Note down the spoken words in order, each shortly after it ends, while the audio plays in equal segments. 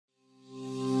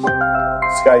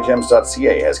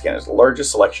Skyjems.ca has Canada's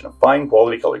largest selection of fine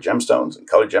quality colored gemstones and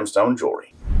colored gemstone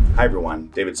jewelry. Hi everyone,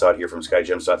 David Sod here from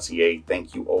Skyjems.ca.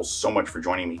 Thank you all so much for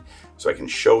joining me so I can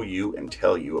show you and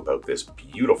tell you about this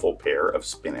beautiful pair of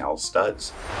Spinel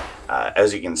studs.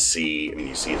 As you can see,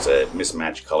 you see it's a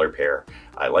mismatched color pair.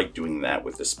 I like doing that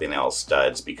with the Spinel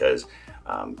studs because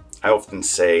I often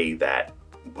say that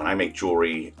when I make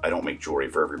jewelry, I don't make jewelry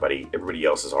for everybody. Everybody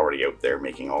else is already out there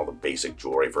making all the basic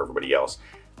jewelry for everybody else.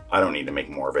 I don't need to make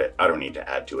more of it. I don't need to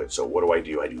add to it. So what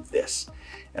do? I do this.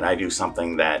 And I do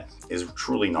something that is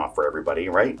truly not for everybody,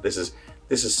 right? This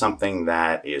is something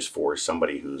that is for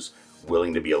somebody who's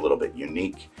willing to be a little bit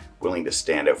unique, willing to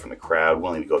stand out from the crowd,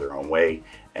 willing to go their own way.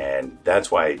 And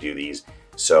that's why I do these.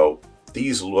 So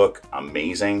these look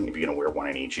amazing if you're gonna wear one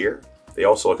in each ear. They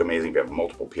also look amazing if you have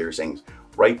multiple piercings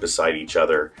right beside each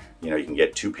other. You can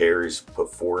get two pairs,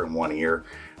 put 4 in one ear,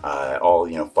 all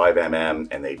 5 mm,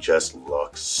 and they just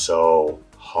look so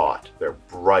hot. They're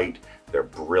bright, they're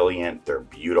brilliant, they're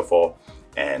beautiful,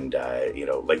 and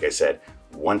like I said,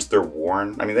 once they're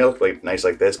worn, they look nice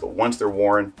like this, but once they're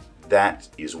worn, that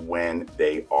is when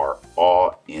they are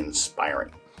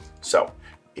awe-inspiring. So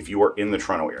if you are in the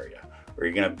Toronto area, or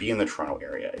you're going to be in the Toronto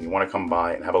area and you want to come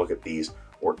by and have a look at these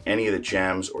or any of the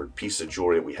gems or pieces of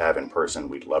jewelry that we have in person,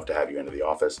 we'd love to have you into the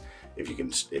office. If you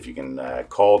can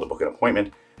call to book an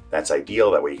appointment, that's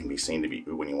ideal. That way you can be seen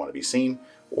when you want to be seen,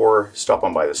 or stop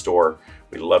on by the store.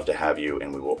 We'd love to have you,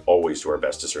 and we will always do our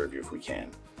best to serve you if we can.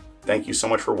 Thank you so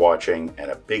much for watching, and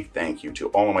a big thank you to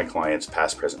all of my clients,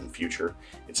 past, present, and future.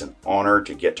 It's an honor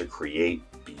to get to create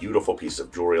beautiful pieces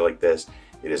of jewelry like this.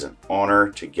 It is an honor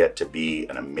to get to be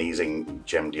an amazing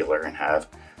gem dealer and have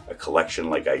a collection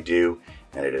like I do,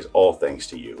 and it is all thanks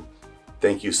to you.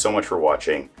 Thank you so much for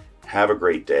watching. Have a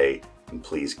great day, and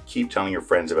please keep telling your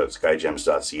friends about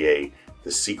Skyjems.ca.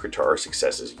 The secret to our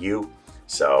success is you,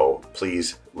 so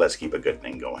please, let's keep a good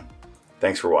thing going.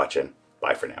 Thanks for watching.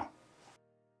 Bye for now.